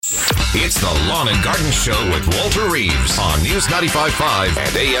It's the Lawn and Garden Show with Walter Reeves on News 95.5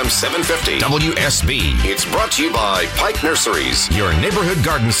 and AM 750 WSB. It's brought to you by Pike Nurseries, your neighborhood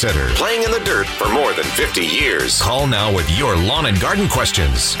garden center, playing in the dirt for more than 50 years. Call now with your lawn and garden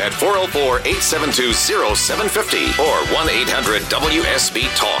questions at 404-872-0750 or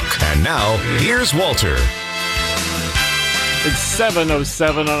 1-800-WSB-TALK. And now, here's Walter. It's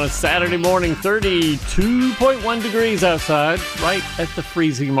 7:07 on a Saturday morning, 32.1 degrees outside, right at the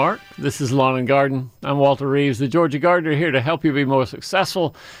freezing mark. This is Lawn and Garden. I'm Walter Reeves, the Georgia Gardener, here to help you be more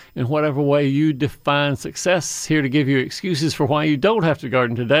successful in whatever way you define success. Here to give you excuses for why you don't have to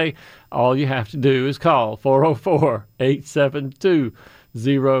garden today. All you have to do is call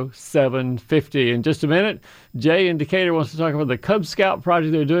 404-872-0750. In just a minute, Jay in Decatur wants to talk about the Cub Scout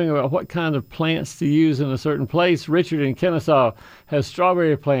project they're doing about what kind of plants to use in a certain place. Richard in Kennesaw has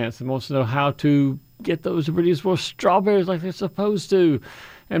strawberry plants and wants to know how to get those to produce more strawberries like they're supposed to.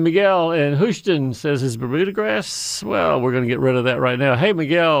 And Miguel in Houston says, is Bermuda grass? Well, we're going to get rid of that right now. Hey,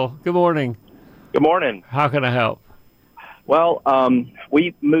 Miguel, good morning. Good morning. How can I help? Well,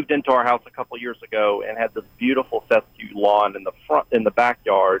 we moved into our house a couple years ago and had this beautiful fescue lawn in the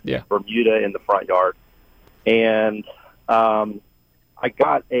backyard, Bermuda in the front yard. And I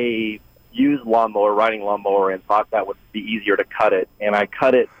got a used riding lawnmower, and thought that would be easier to cut it. And I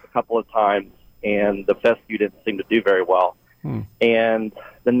cut it a couple of times, and the fescue didn't seem to do very well. And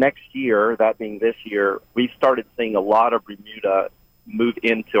the next year, that being this year, we started seeing a lot of Bermuda move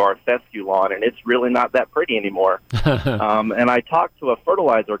into our fescue lawn, and it's really not that pretty anymore. And I talked to a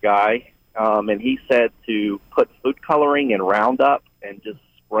fertilizer guy, and he said to put food coloring and Roundup and just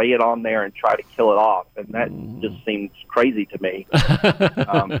spray it on there and try to kill it off. And that just seems crazy to me,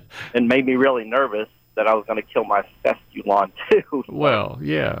 and made me really nervous that I was going to kill my fescue lawn too. Well,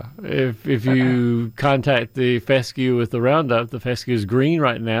 yeah. If you contact the fescue with the Roundup, the fescue is green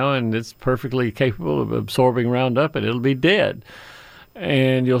right now, and it's perfectly capable of absorbing Roundup, and it'll be dead.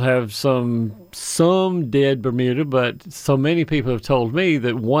 And you'll have some dead Bermuda, but so many people have told me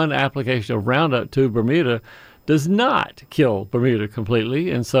that one application of Roundup to Bermuda does not kill Bermuda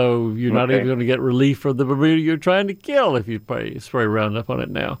completely, and so you're not even going to get relief from the Bermuda you're trying to kill if you spray Roundup on it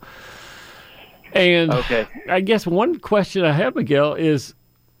now. And I guess one question I have, Miguel, is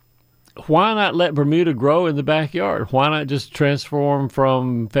why not let Bermuda grow in the backyard? Why not just transform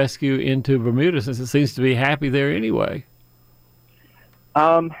from fescue into Bermuda, since it seems to be happy there anyway?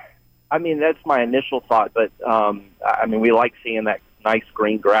 I mean, that's my initial thought, but I mean, we like seeing that nice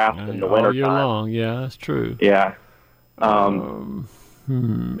green grass in the winter all year long. Yeah, that's true. Yeah.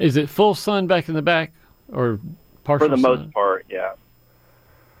 Is it full sun back in the back, or partial sun? For the most part, yeah.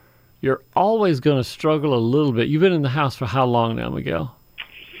 You're always going to struggle a little bit. You've been in the house for how long now, Miguel?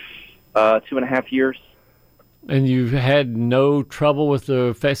 2.5 years. And you've had no trouble with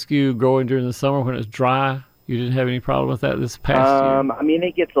the fescue growing during the summer when it's dry? You didn't have any problem with that this past year? I mean,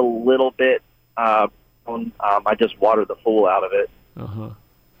 it gets a little bit. I just water the fool out of it.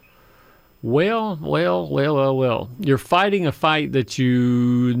 Well. You're fighting a fight that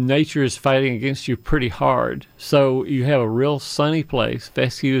nature is fighting against you pretty hard. So you have a real sunny place.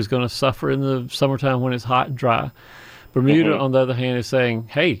 Fescue is going to suffer in the summertime when it's hot and dry. Bermuda, on the other hand, is saying,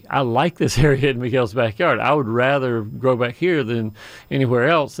 hey, I like this area in Miguel's backyard. I would rather grow back here than anywhere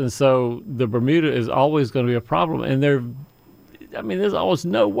else. And so the Bermuda is always going to be a problem. And there's almost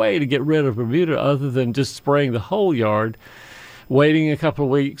no way to get rid of Bermuda other than just spraying the whole yard, waiting a couple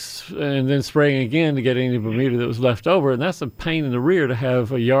of weeks, and then spraying again to get any Bermuda that was left over. And that's a pain in the rear to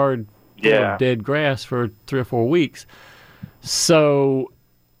have a yard full of dead grass for 3 or 4 weeks. So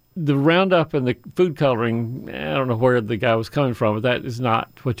the Roundup and the food coloring, I don't know where the guy was coming from, but that is not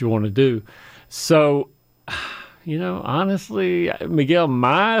what you want to do. So, honestly, Miguel,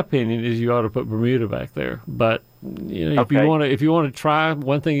 my opinion is you ought to put Bermuda back there. But, if you want to try,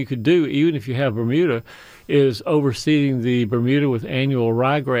 one thing you could do, even if you have Bermuda, is overseeding the Bermuda with annual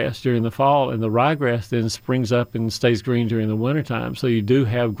ryegrass during the fall, and the ryegrass then springs up and stays green during the wintertime. So you do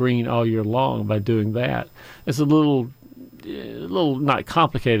have green all year long by doing that. It's a little not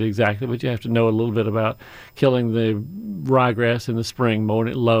complicated exactly, but you have to know a little bit about killing the ryegrass in the spring, mowing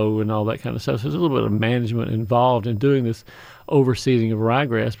it low and all that kind of stuff. So there's a little bit of management involved in doing this overseeding of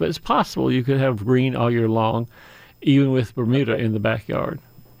ryegrass, but it's possible you could have green all year long, even with Bermuda in the backyard.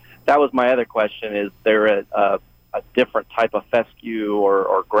 That was my other question. Is there a different type of fescue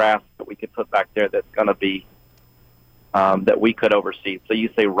or grass that we could put back there that's going to be that we could oversee? So you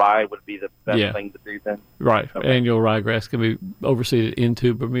say rye would be the best thing to do then? Right. Okay. Annual ryegrass can be overseeded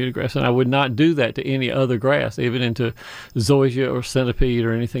into Bermuda grass. And I would not do that to any other grass, even into zoysia or centipede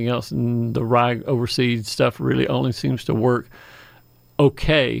or anything else. And the rye overseed stuff really only seems to work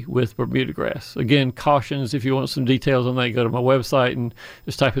okay with Bermuda grass. Again, cautions, if you want some details on that, go to my website and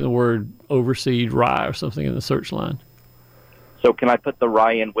just type in the word overseed rye or something in the search line. So can I put the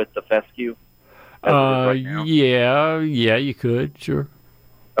rye in with the fescue? Yeah, you could, sure.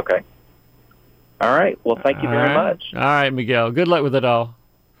 Okay. All right. Well, thank you very much. All right, Miguel. Good luck with it all.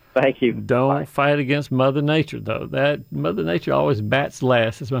 Thank you. Don't fight against Mother Nature, though. That Mother Nature always bats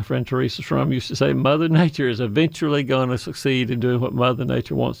last, as my friend Teresa Shrum used to say. Mother Nature is eventually going to succeed in doing what Mother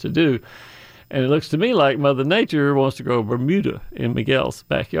Nature wants to do. And it looks to me like Mother Nature wants to grow Bermuda in Miguel's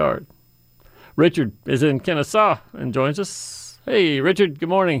backyard. Richard is in Kennesaw and joins us. Hey, Richard, good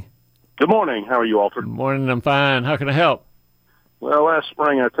morning. Good morning. How are you, Walter? Good morning. I'm fine. How can I help? Well, last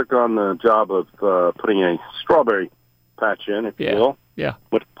spring I took on the job of putting a strawberry patch in, if you will. Yeah.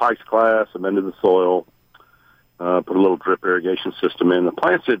 With Pike's class, amended the soil, put a little drip irrigation system in. The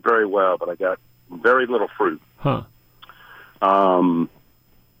plants did very well, but I got very little fruit. Huh. And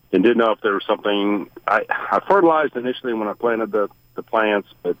didn't know if there was something. I fertilized initially when I planted the plants,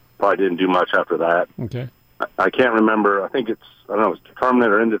 but probably didn't do much after that. Okay. I can't remember. I think it's determinate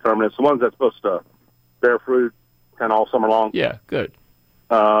or indeterminate. It's the ones that's supposed to bear fruit kind of all summer long. Yeah, good.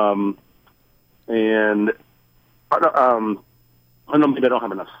 And I don't know, maybe I don't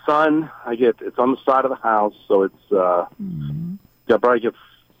have enough sun. It's on the side of the house, so it's I probably get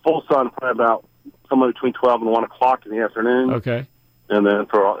full sun probably about somewhere between 12 and 1 o'clock in the afternoon. Okay. And then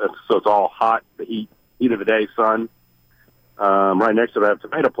so it's all hot, the heat of the day sun. Right next to it, I have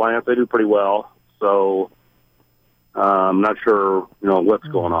tomato plants. They do pretty well. So I'm not sure, what's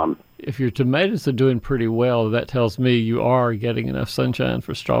going on. If your tomatoes are doing pretty well, that tells me you are getting enough sunshine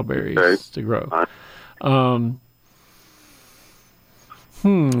for strawberries to grow. Right.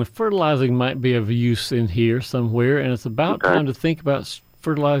 Fertilizing might be of use in here somewhere, and it's about time to think about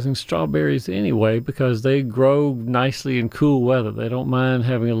fertilizing strawberries anyway, because they grow nicely in cool weather. They don't mind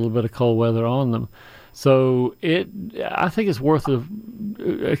having a little bit of cold weather on them. So I think it's worth an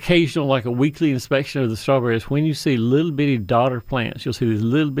occasional, like a weekly inspection of the strawberries. When you see little bitty daughter plants, you'll see these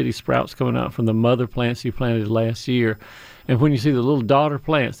little bitty sprouts coming out from the mother plants you planted last year. And when you see the little daughter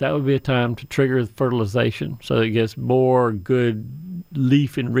plants, that would be a time to trigger fertilization so that it gets more good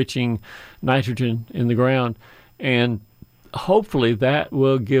leaf-enriching nitrogen in the ground. And hopefully that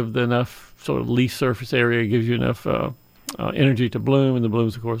will give enough sort of leaf surface area, gives you enough energy to bloom, and the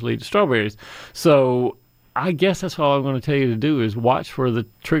blooms, of course, lead to strawberries. So I guess that's all I'm going to tell you to do is watch for the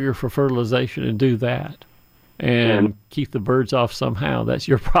trigger for fertilization and do that. And keep the birds off somehow. That's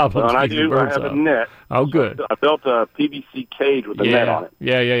your problem. Well, I have a net. Oh, good. I built a PVC cage with a net on it.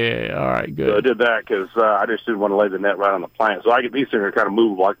 Yeah. All right, good. So I did that because I just didn't want to lay the net right on the plant. So these things are kind of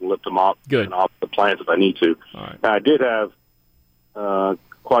movable. I can lift them off and off the plants if I need to. All right. Now, I did have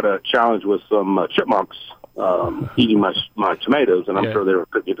quite a challenge with some chipmunks eating my tomatoes, and I'm sure they were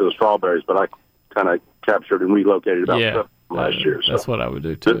picking to the strawberries, but I kind of captured and relocated about stuff from last year. So. That's what I would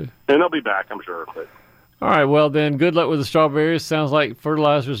do, too. And they'll be back, I'm sure. But. All right, well, then, good luck with the strawberries. Sounds like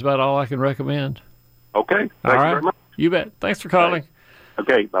fertilizer is about all I can recommend. Okay. Thank you very much. You bet. Thanks for calling.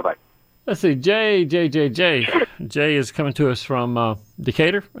 Okay, bye-bye. Let's see, Jay. Jay is coming to us from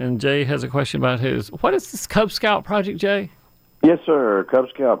Decatur, and Jay has a question about what is this Cub Scout project, Jay? Yes, sir, Cub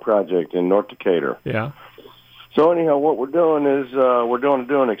Scout project in North Decatur. Yeah. So anyhow, what we're doing is we're doing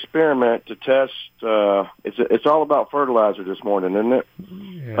an experiment to test. It's all about fertilizer this morning, isn't it?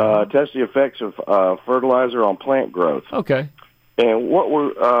 Yeah. Test the effects of fertilizer on plant growth. Okay. And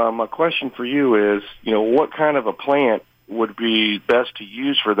my question for you is, what kind of a plant would be best to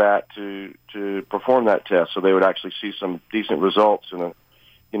use for that to perform that test, so they would actually see some decent results in a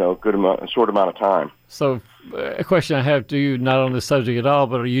short amount of time. So, a question I have to you, not on this subject at all,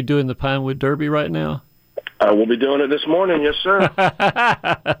 but are you doing the Pinewood Derby right now? I will be doing it this morning, yes, sir.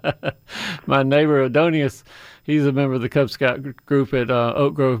 My neighbor, Adonius, he's a member of the Cub Scout group at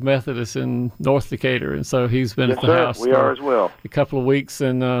Oak Grove Methodist in North Decatur, and so he's been at the house we are as well. A couple of weeks,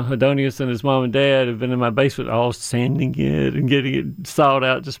 and Adonius and his mom and dad have been in my basement all sanding it and getting it sawed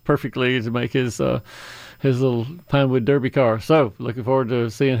out just perfectly to make his little Pinewood Derby car. So looking forward to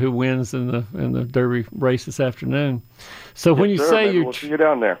seeing who wins in the Derby race this afternoon. So when you say we'll see you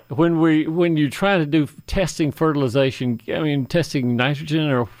down there. When you try to do testing fertilization, testing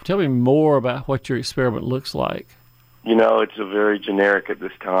nitrogen, or tell me more about what your experiment looks like. It's a very generic at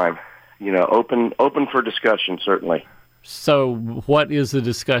this time. Open for discussion, certainly. So what is the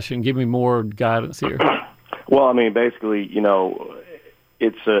discussion? Give me more guidance here. Well, basically,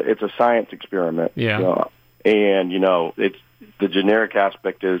 it's a science experiment. Yeah. And it's the generic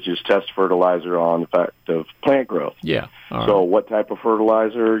aspect is just test fertilizer on the fact of plant growth. Yeah. So what type of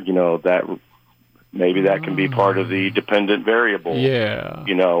fertilizer? That maybe that can be part of the dependent variable. Yeah.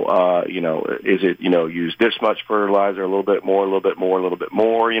 Is it, use this much fertilizer, a little bit more, a little bit more, a little bit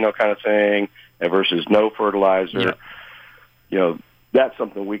more, kind of thing, and versus no fertilizer. Yeah. That's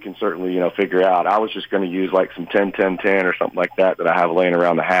something we can certainly, figure out. I was just going to use like some 10-10-10 or something like that I have laying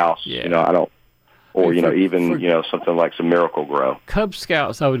around the house. Yeah. I don't, or, something like some Miracle-Gro. Cub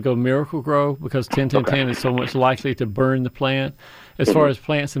Scouts, I would go Miracle-Gro because 10-10-10 is so much likely to burn the plant. As far as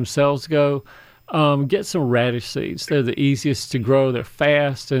plants themselves go, get some radish seeds. They're the easiest to grow. They're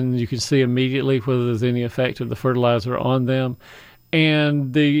fast, and you can see immediately whether there's any effect of the fertilizer on them.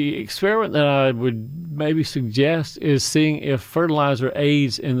 And the experiment that I would maybe suggest is seeing if fertilizer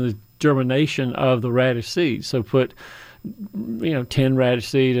aids in the germination of the radish seeds. So put 10 radish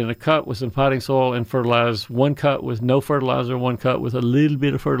seed in a cup with some potting soil and fertilize 1 cup with no fertilizer, 1 cup with a little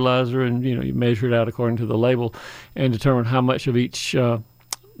bit of fertilizer, and you measure it out according to the label and determine how much of each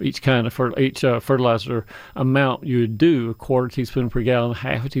kind of fertilizer amount you would do, 1/4 teaspoon per gallon,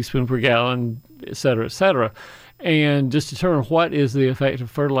 1/2 teaspoon per gallon, et cetera, and just determine what is the effect of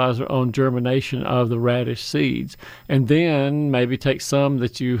fertilizer on germination of the radish seeds. And then maybe take some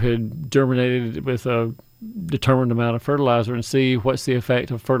that you had germinated with a determined amount of fertilizer and see what's the effect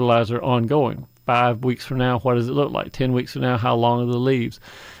of fertilizer ongoing. 5 weeks from now, what does it look like? 10 weeks from now, how long are the leaves?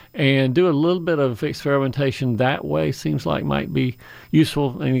 And do a little bit of experimentation that way. Seems like might be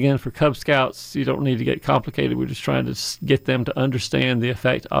useful. And again, for Cub Scouts, you don't need to get complicated. We're just trying to get them to understand the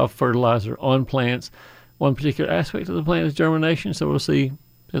effect of fertilizer on plants. One particular aspect of the plant is germination, so we'll see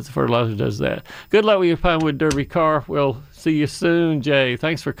if the fertilizer does that. Good luck with your Pinewood Derby car. We'll see you soon, Jay.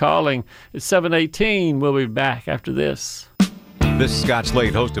 Thanks for calling. It's 7:18. We'll be back after this. This is Scott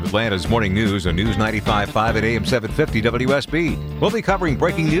Slade, host of Atlanta's Morning News on News 95.5 at AM 750 WSB. We'll be covering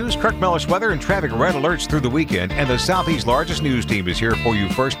breaking news, Kirk Mellish weather, and traffic red alerts through the weekend. And the Southeast's largest news team is here for you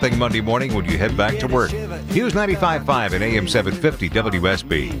first thing Monday morning when you head back to work. News 95.5 at AM 750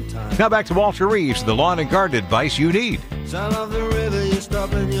 WSB. Now back to Walter Reeves, the lawn and garden advice you need. Sound of the river, you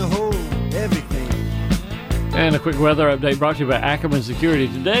stop and you hold everything. And a quick weather update brought to you by Ackerman Security.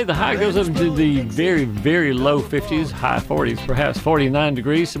 Today, the high goes up into the very, very low 50s, high 40s, perhaps 49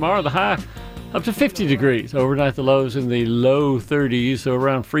 degrees. Tomorrow, the high up to 50 degrees. Overnight, the lows in the low 30s, so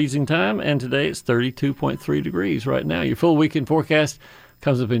around freezing time. And today, it's 32.3 degrees right now. Your full weekend forecast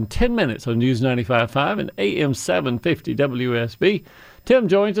comes up in 10 minutes on News 95.5 and AM 750 WSB. Tim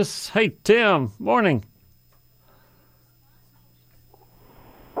joins us. Hey, Tim, morning.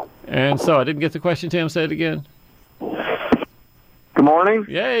 And so I didn't get the question, Tim. Say it again. Good morning.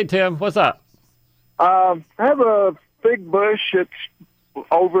 Yay, Tim. What's up? I have a fig bush. It's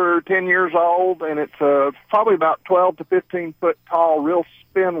over 10 years old, and it's probably about 12 to 15 foot tall, real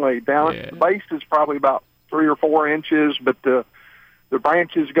spindly. Down at the base is probably about 3 or 4 inches, but the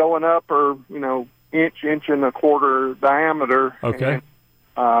branches going up are, inch and a quarter diameter. Okay.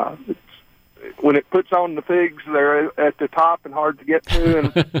 And, when it puts on the figs, they're at the top and hard to get to,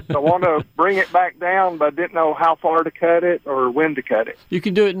 and I want to bring it back down, but I didn't know how far to cut it or when to cut it. You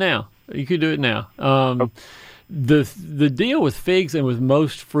can do it now. The deal with figs and with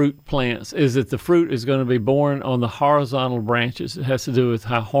most fruit plants is that the fruit is going to be born on the horizontal branches. It has to do with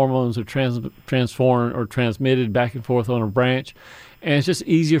how hormones are transformed or transmitted back and forth on a branch. And it's just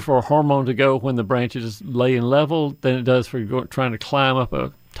easier for a hormone to go when the branches lay in level than it does for trying to climb up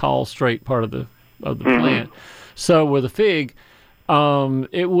a tall, straight part of the plant. So with a fig,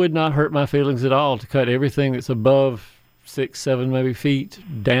 it would not hurt my feelings at all to cut everything that's above 6, 7, maybe feet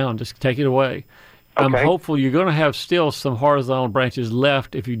down. Just take it away. Okay. I'm hopeful you're going to have still some horizontal branches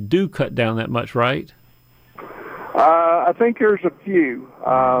left if you do cut down that much, right? I think there's a few.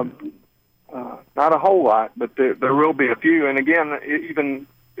 Not a whole lot, but there will be a few. And again,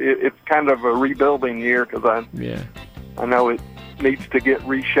 it's kind of a rebuilding year because I know it needs to get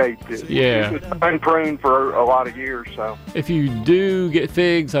reshaped. It's been pruned for a lot of years. So if you do get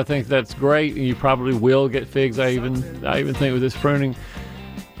figs, I think that's great, and you probably will get figs. I even think with this pruning.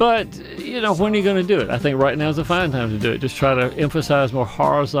 But when are you going to do it? I think right now is a fine time to do it. Just try to emphasize more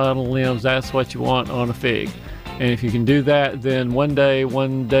horizontal limbs. That's what you want on a fig. And if you can do that, then one day,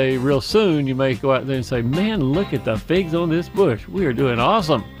 real soon, you may go out there and say, man, look at the figs on this bush. We are doing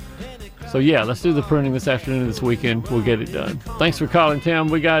awesome. So, let's do the pruning this afternoon, this weekend. We'll get it done. Thanks for calling, Tim.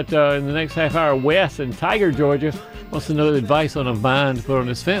 We got, in the next half hour, Wes in Tiger, Georgia, wants to know advice on a vine to put on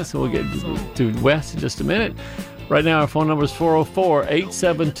his fence. And we'll get to Wes in just a minute. Right now, our phone number is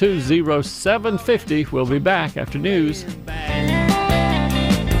 404-872-0750. We'll be back after news.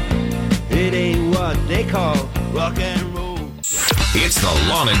 It ain't what they call rock and roll. It's It's the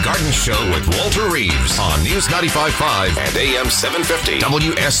Lawn and Garden Show with Walter Reeves on News 95.5 and AM 750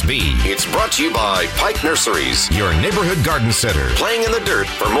 WSB. It's brought to you by Pike Nurseries, your neighborhood garden center, playing in the dirt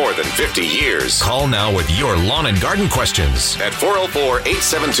for more than 50 years. Call now with your lawn and garden questions at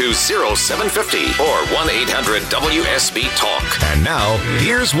 404-872-0750 or 1-800-WSB-TALK. And now,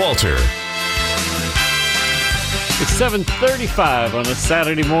 here's Walter. It's 7:35 on a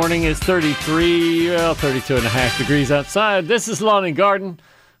Saturday morning. It's 32 and a half degrees outside. This is Lawn and Garden.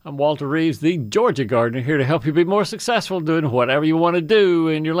 I'm Walter Reeves, the Georgia gardener, here to help you be more successful doing whatever you want to do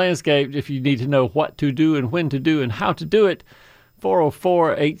in your landscape. If you need to know what to do and when to do and how to do it,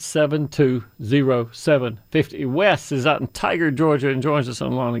 404-872-0750. Wes is out in Tiger, Georgia, and joins us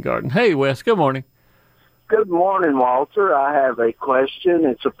on Lawn and Garden. Hey, Wes, good morning. Good morning, Walter. I have a question.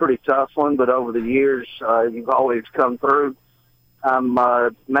 It's a pretty tough one, but over the years, you've always come through. I'm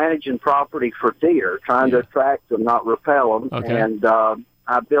managing property for deer, trying to attract them, not repel them. Okay. And I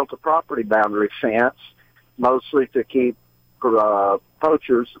built a property boundary fence, mostly to keep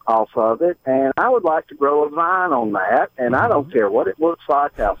poachers off of it. And I would like to grow a vine on that. And I don't care what it looks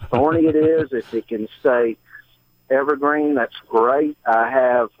like, how thorny it is, if it can stay evergreen, that's great. I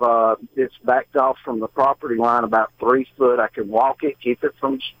have it's backed off from the property line about 3 foot. I can walk it, keep it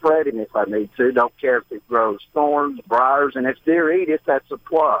from spreading if I need to. Don't care if it grows thorns, briars, and if deer eat it, that's a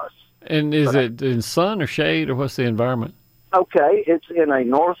plus. And is it in sun or shade, or what's the environment? Okay, it's in a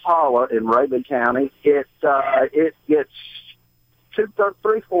North Hollow in Rabun County. It gets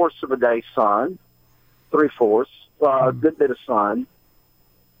 3/4 of a day sun, 3/4, a good bit of sun.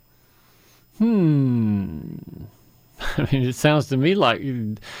 I mean, it sounds to me like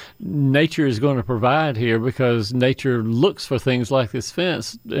nature is going to provide here, because nature looks for things like this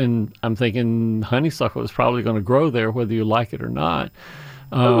fence, and I'm thinking honeysuckle is probably going to grow there whether you like it or not.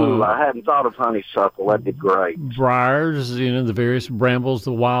 I hadn't thought of honeysuckle. That'd be great. Briars, the various brambles,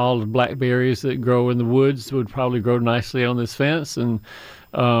 the wild blackberries that grow in the woods would probably grow nicely on this fence, and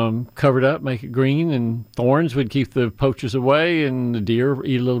covered up, make it green, and thorns would keep the poachers away, and the deer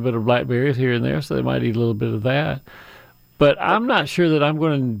eat a little bit of blackberries here and there, so they might eat a little bit of that. But I'm not sure that I'm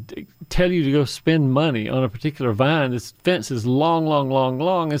going to tell you to go spend money on a particular vine. This fence is long,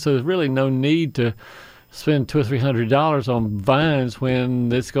 and so there's really no need to spend $200 or $300 on vines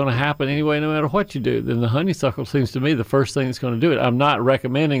when it's going to happen anyway, no matter what you do. Then the honeysuckle seems to me the first thing that's going to do it. I'm not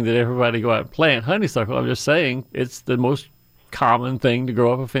recommending that everybody go out and plant honeysuckle. I'm just saying it's the most common thing to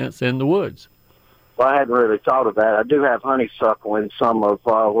grow up a fence in the woods. Well, I hadn't really thought of that. I do have honeysuckle in some of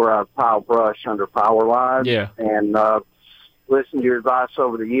where I pile brush under power lines. Yeah. And listened to your advice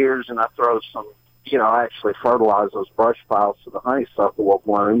over the years, and I throw some, I actually fertilize those brush piles so the honeysuckle will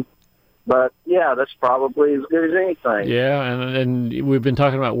bloom. But, yeah, that's probably as good as anything. Yeah, and we've been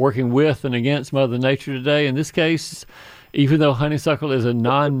talking about working with and against Mother Nature today. In this case, even though honeysuckle is a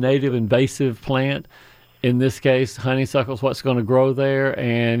non-native invasive plant, in this case, honeysuckle is what's going to grow there,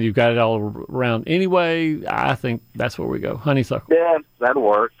 and you've got it all around anyway. I think that's where we go, honeysuckle. Yeah, that'll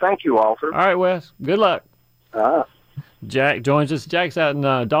work. Thank you, Walter. All right, Wes. Good luck. Jack joins us. Jack's out in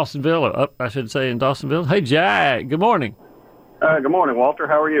Dawsonville, or I should say in Dawsonville. Hey, Jack. Good morning. Good morning, Walter.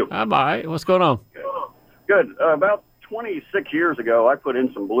 How are you? I'm all right. What's going on? Good. About 26 years ago, I put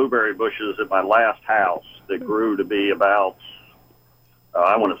in some blueberry bushes at my last house that grew to be about,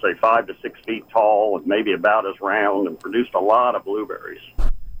 I want to say 5 to 6 feet tall and maybe about as round, and produced a lot of blueberries.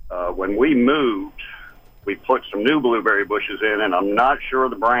 When we moved, we put some new blueberry bushes in, and I'm not sure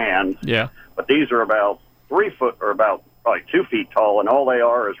the brand. Yeah. But these are about 3 foot, or about probably 2 feet tall, and all they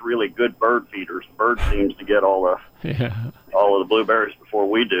are is really good bird feeders. The bird seems to get all of the blueberries before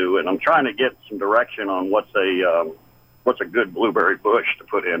we do, and I'm trying to get some direction on what's a good blueberry bush to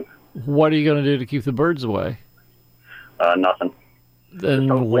put in. What are you going to do to keep the birds away? Nothing.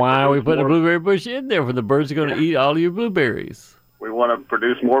 Then why are we putting a blueberry bush in there when the birds are going to eat all of your blueberries? We want to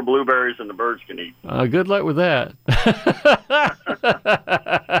produce more blueberries than the birds can eat. Good luck with that.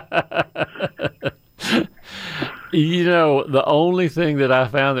 The only thing that I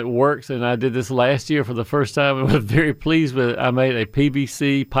found that works, and I did this last year for the first time and was very pleased with it, I made a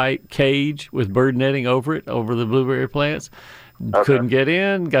PVC pipe cage with bird netting over it, over the blueberry plants. Okay. Couldn't get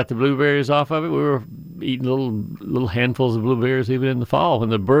in, got the blueberries off of it. We were eating little handfuls of blueberries even in the fall, when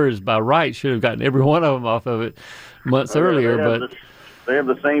the birds, by right, should have gotten every one of them off of it months earlier. But they have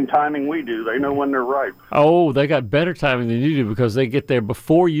the same timing we do. They know when they're ripe. Oh, they got better timing than you do, because they get there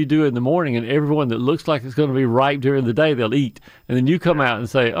before you do in the morning, and everyone that looks like it's going to be ripe during the day, they'll eat. And then you come out and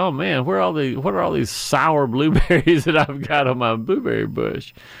say, oh, man, what are all these sour blueberries that I've got on my blueberry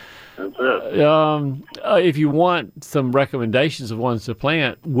bush? That's it. If you want some recommendations of ones to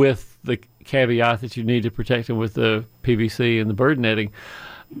plant with the caveat that you need to protect them with the PVC and the bird netting,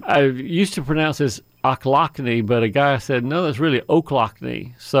 I used to pronounce this Ochlockonee, but a guy said, no, that's really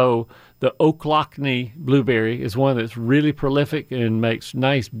Ochlockonee. So the Ochlockonee blueberry is one that's really prolific and makes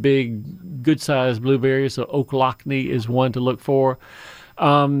nice, big, good-sized blueberries. So Ochlockonee is one to look for.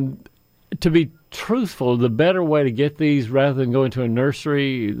 To be truthful, the better way to get these, rather than going to a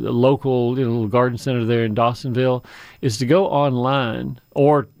nursery, the local little garden center there in Dawsonville, is to go online,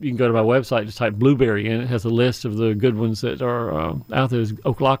 or you can go to my website, just type blueberry in. It has a list of the good ones that are out there. There's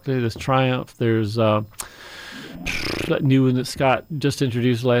Ochlockonee, there's Triumph, there's that new one that Scott just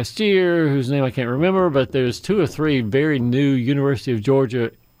introduced last year, whose name I can't remember, but there's 2 or 3 very new University of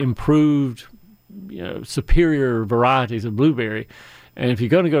Georgia improved, superior varieties of blueberry. And if you're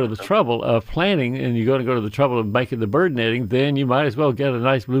going to go to the trouble of planting and you're going to go to the trouble of making the bird netting, then you might as well get a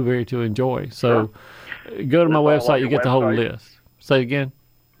nice blueberry to enjoy. So go to my website, you get the whole list. Say it again.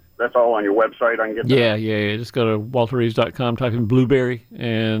 That's all on your website. I can get that. Yeah. Just go to walterreeves.com, type in blueberry,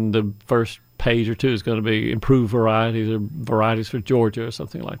 and the first page or 2 is going to be improved varieties or varieties for Georgia or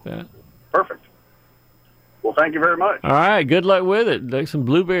something like that. Perfect. Well, thank you very much. All right. Good luck with it. Take some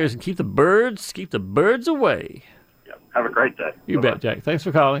blueberries and keep the birds away. Have a great day. You bet, Jack. Thanks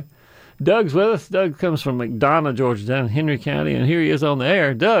for calling. Doug's with us. Doug comes from McDonough, Georgia, down in Henry County, and here he is on the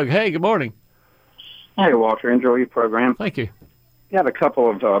air. Doug, hey, good morning. Hey, Walter. Enjoy your program. Thank you. I have a couple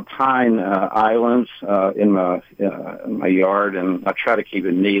of pine islands in my yard, and I try to keep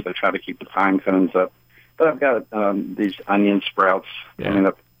it neat. I try to keep the pine cones up. But I've got these onion sprouts coming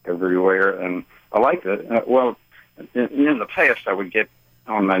up everywhere, and I like it. In the past, I would get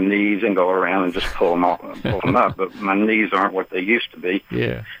on my knees and go around and just pull them up, but my knees aren't what they used to be.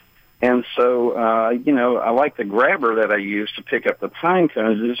 Yeah. And so, I like the grabber that I use to pick up the pine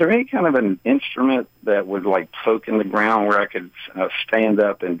cones. Is there any kind of an instrument that would, poke in the ground where I could stand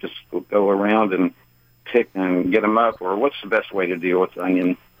up and just go around and pick and get them up? Or what's the best way to deal with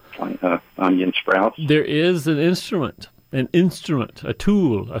onion sprouts? There is an instrument, a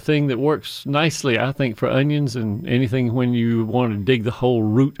tool, a thing that works nicely, I think, for onions and anything when you want to dig the whole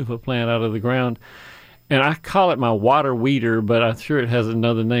root of a plant out of the ground. And I call it my water weeder, but I'm sure it has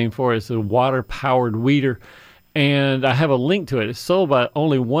another name for it. It's a water-powered weeder. And I have a link to it. It's sold by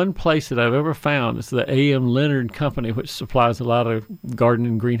only one place that I've ever found. It's the A.M. Leonard Company, which supplies a lot of garden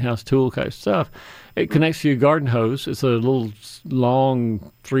and greenhouse tool type stuff. It connects to your garden hose. It's a little long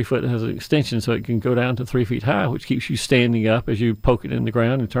 3-foot, it has an extension so it can go down to 3 feet high, which keeps you standing up as you poke it in the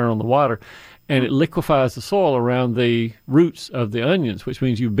ground and turn on the water. And it liquefies the soil around the roots of the onions, which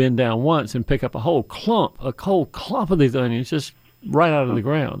means you bend down once and pick up a whole clump of these onions just right out of the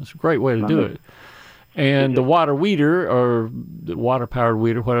ground. It's a great way to do it. And the water weeder, or the water-powered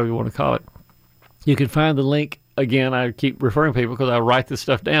weeder, whatever you want to call it, you can find the link. Again, I keep referring people because I write this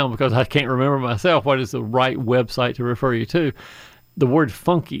stuff down because I can't remember myself what is the right website to refer you to. The word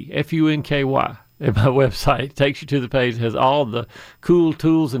funky, F-U-N-K-Y, at my website takes you to the page. It has all the cool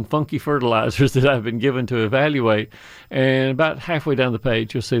tools and funky fertilizers that I've been given to evaluate. And about halfway down the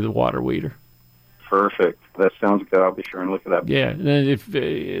page, you'll see the water weeder. Perfect. That sounds good. I'll be sure and look it up. Yeah. And if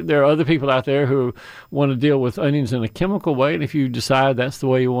there are other people out there who want to deal with onions in a chemical way, and if you decide that's the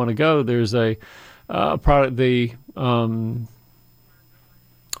way you want to go, there's a product,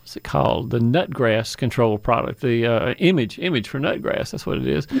 what's it called? The nutgrass control product, the image for nutgrass. That's what it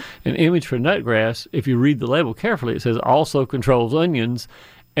is. An image for nutgrass, if you read the label carefully, it says also controls onions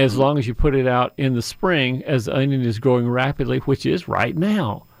as long as you put it out in the spring as the onion is growing rapidly, which is right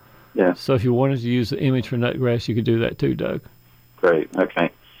now. Yeah. So if you wanted to use the image for nutgrass, you could do that too, Doug. Great. Okay.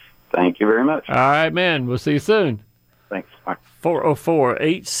 Thank you very much. All right, man. We'll see you soon. Thanks. Bye.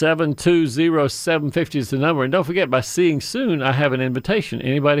 404-872-0750 is the number. And don't forget, by seeing soon, I have an invitation.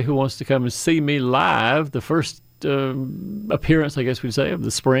 Anybody who wants to come and see me live, the first appearance, I guess we'd say, of the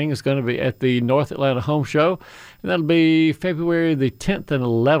spring is going to be at the North Atlanta Home Show. And that'll be February the 10th and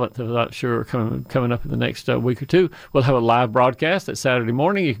 11th, I'm not sure, coming up in the next week or two. We'll have a live broadcast that Saturday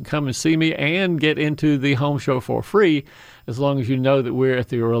morning. You can come and see me and get into the home show for free, as long as you know that we're at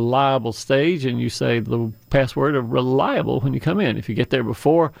the reliable stage and you say the password of reliable when you come in. If you get there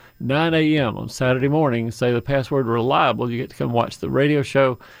before 9 a.m. on Saturday morning, say the password reliable, you get to come watch the radio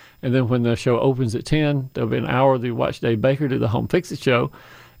show. And then when the show opens at 10, there'll be an hour that you watch Dave Baker do the Home Fix It show.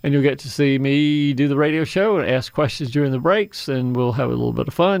 And you'll get to see me do the radio show and ask questions during the breaks, and we'll have a little bit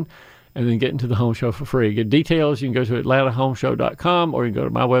of fun and then get into the home show for free. Get details, you can go to atlantahomeshow.com, or you can go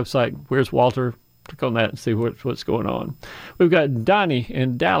to my website, Where's Walter? Click on that and see what's going on. We've got Donnie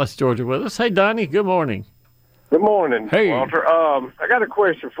in Dallas, Georgia with us. Hey, Donnie, good morning. Good morning, hey. Walter. I got a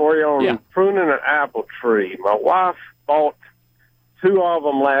question for you on pruning an apple tree. My wife bought 2 of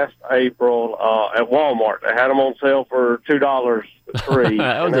them last April at Walmart. They had them on sale for $2 a tree.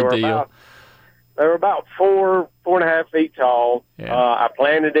 That was a deal. They were about 4.5 feet tall. Yeah. I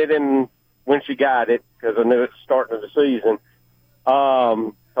planted it in when she got it because I knew it was starting of the season.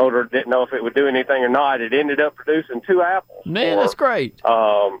 Told her didn't know if it would do anything or not. It ended up producing 2 apples. Man, that's great.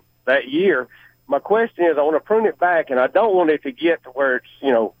 That year. My question is, I want to prune it back, and I don't want it to get to where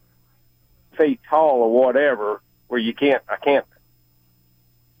it's, feet tall or whatever, where I can't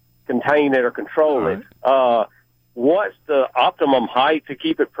contain it or control it. What's the optimum height to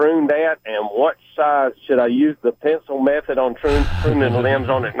keep it pruned at, and what size should I use the pencil method on pruning the limbs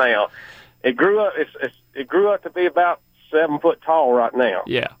on it now? It grew up. It grew up to be about 7 foot tall right now.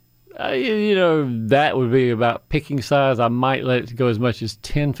 Yeah. That would be about picking size. I might let it go as much as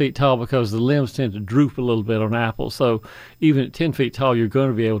 10 feet tall because the limbs tend to droop a little bit on apples. So even at 10 feet tall, you're going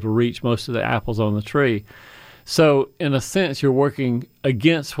to be able to reach most of the apples on the tree. So in a sense, you're working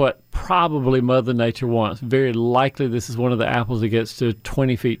against what probably Mother Nature wants. Very likely this is one of the apples that gets to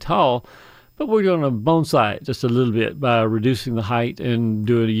 20 feet tall, but we're going to bonsai it just a little bit by reducing the height and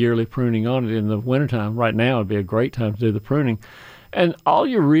doing a yearly pruning on it in the wintertime. Right now would be a great time to do the pruning. And all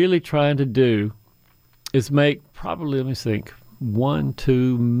you're really trying to do is make probably, let me think, 1,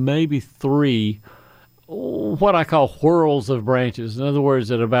 2, maybe 3 what I call whirls of branches. In other words,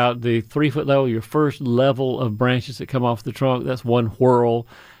 at about the 3 foot level, your first level of branches that come off the trunk, that's one whirl.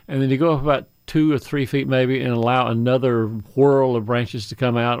 And then you go up about 2 or 3 feet maybe and allow another whirl of branches to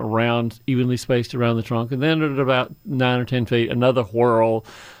come out around, evenly spaced around the trunk. And then at about 9 or 10 feet, another whirl,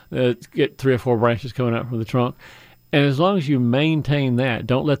 get 3 or 4 branches coming out from the trunk. And as long as you maintain that,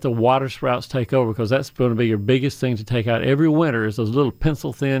 don't let the water sprouts take over, because that's going to be your biggest thing to take out every winter is those little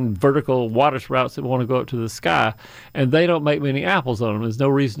pencil-thin vertical water sprouts that want to go up to the sky, and they don't make many apples on them. There's no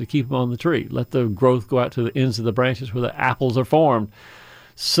reason to keep them on the tree. Let the growth go out to the ends of the branches where the apples are formed.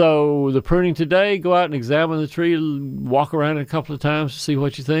 So the pruning today, go out and examine the tree, walk around it a couple of times to see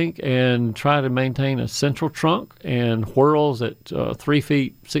what you think, and try to maintain a central trunk and whirls at 3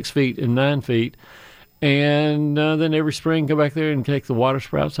 feet, 6 feet, and 9 feet. And then every spring, go back there and take the water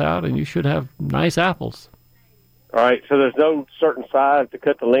sprouts out, and you should have nice apples. All right, so there's no certain size to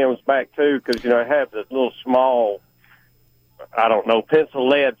cut the limbs back to, because, I have this little small, pencil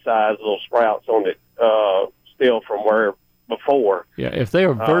lead size little sprouts on it still from where before. Yeah, if they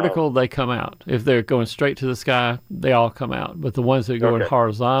are vertical, they come out. If they're going straight to the sky, they all come out. But the ones that go in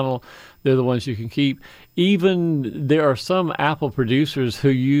horizontal, they're the ones you can keep. Even there are some apple producers who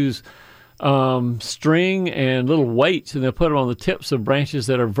use string and little weights, and they'll put them on the tips of branches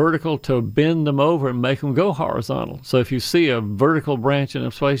that are vertical to bend them over and make them go horizontal. So if you see a vertical branch in a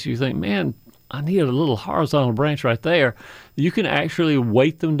place, you think, man, I need a little horizontal branch right there, you can actually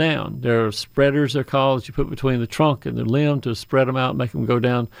weight them down. There are spreaders, they're called, that you put between the trunk and the limb to spread them out, make them go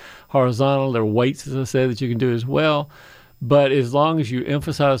down horizontal. There are weights, as I said, that you can do as well. But as long as you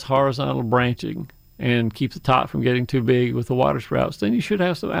emphasize horizontal branching and keep the top from getting too big with the water sprouts, then you should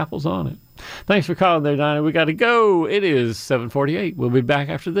have some apples on it. Thanks for calling there, Dinah. We got to go. It is 7:48. We'll be back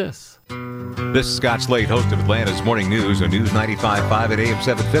after this. This is Scott Slade, host of Atlanta's Morning News on News 95.5 at AM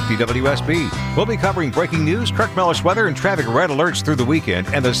 750 WSB. We'll be covering breaking news, Kirk Mellish weather, and traffic red alerts through the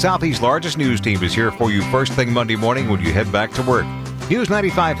weekend. And the Southeast's largest news team is here for you first thing Monday morning when you head back to work. News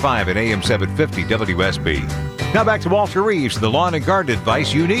 95.5 at AM 750 WSB. Now back to Walter Reeves, the lawn and garden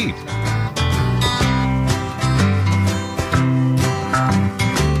advice you need.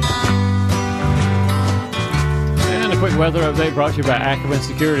 Quick weather update brought to you by Ackerman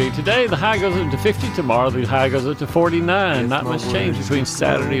Security. Today, the high goes up to 50. Tomorrow, the high goes up to 49. Not much change between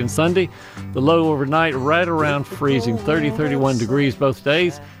Saturday and Sunday. The low overnight right around freezing, 30, 31 degrees both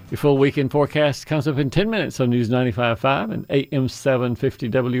days. Your full weekend forecast comes up in 10 minutes on News 95.5 and AM 750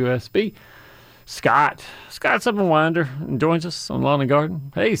 WSB. Scott's up in Winder and joins us on Lawn and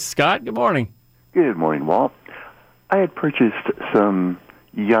Garden. Hey, Scott, good morning. Good morning, Walt. I had purchased some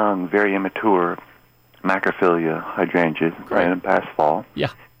young, very immature macrophylla hydrangeas right in past fall. Yeah.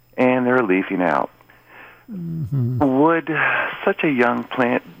 And they're leafing out. Mm-hmm. Would such a young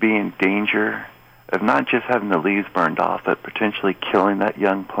plant be in danger of not just having the leaves burned off, but potentially killing that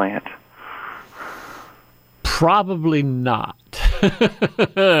young plant? Probably not.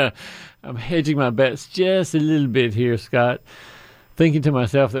 I'm hedging my bets just a little bit here, Scott. Thinking to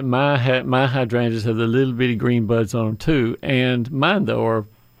myself that my hydrangeas have the little bitty green buds on them too, and mine though are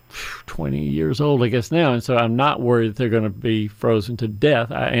 20 years old, I guess now, and so I'm not worried that they're going to be frozen to death.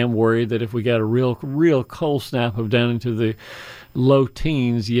 I am worried that if we got a real cold snap of down into the low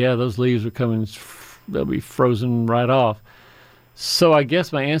teens, those leaves are coming they'll be frozen right off. So I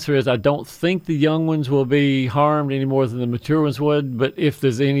guess my answer is I don't think the young ones will be harmed any more than the mature ones would. But if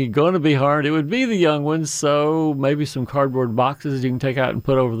there's any going to be harmed, it would be the young ones. So maybe some cardboard boxes you can take out and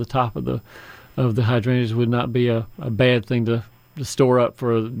put over the top of the hydrangeas would not be a bad thing to store up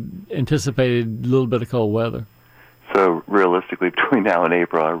for anticipated little bit of cold weather. So realistically, between now and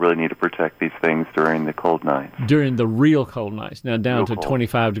April, I really need to protect these things during the cold nights. During the real cold nights. Now down to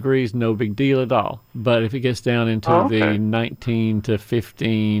 25 degrees, no big deal at all. But if it gets down into the 19 to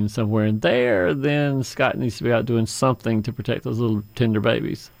 15, somewhere in there, then Scott needs to be out doing something to protect those little tender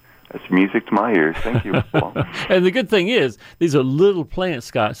babies. That's music to my ears. Thank you, Paul. And the good thing is, these are little plants,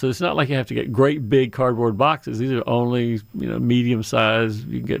 Scott, so it's not like you have to get great big cardboard boxes. These are only, medium size.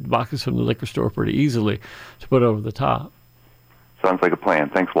 You can get boxes from the liquor store pretty easily to put over the top. Sounds like a plan.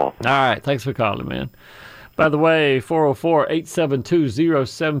 Thanks, Walt. All right. Thanks for calling, man. By the way,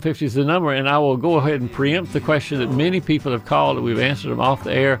 404-872-0750 is the number, and I will go ahead and preempt the question that many people have called, and we've answered them off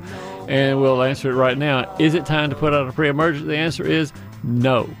the air, and we'll answer it right now. Is it time to put out a pre-emergent? The answer is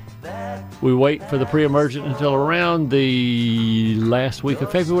no. We wait for the pre-emergent until around the last week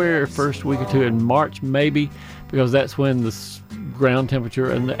of February or first week or two in March, maybe, because that's when the ground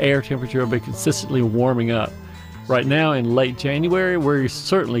temperature and the air temperature will be consistently warming up. Right now in late January, we're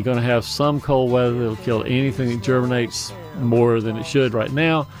certainly going to have some cold weather that will kill anything that germinates more than it should right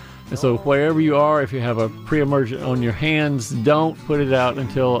now. And so wherever you are, if you have a pre-emergent on your hands, don't put it out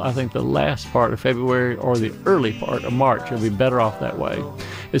until I think the last part of February or the early part of March. You'll be better off that way.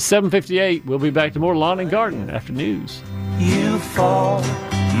 It's 7:58. We'll be back to more Lawn and Garden after news. You fall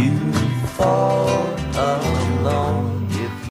alone.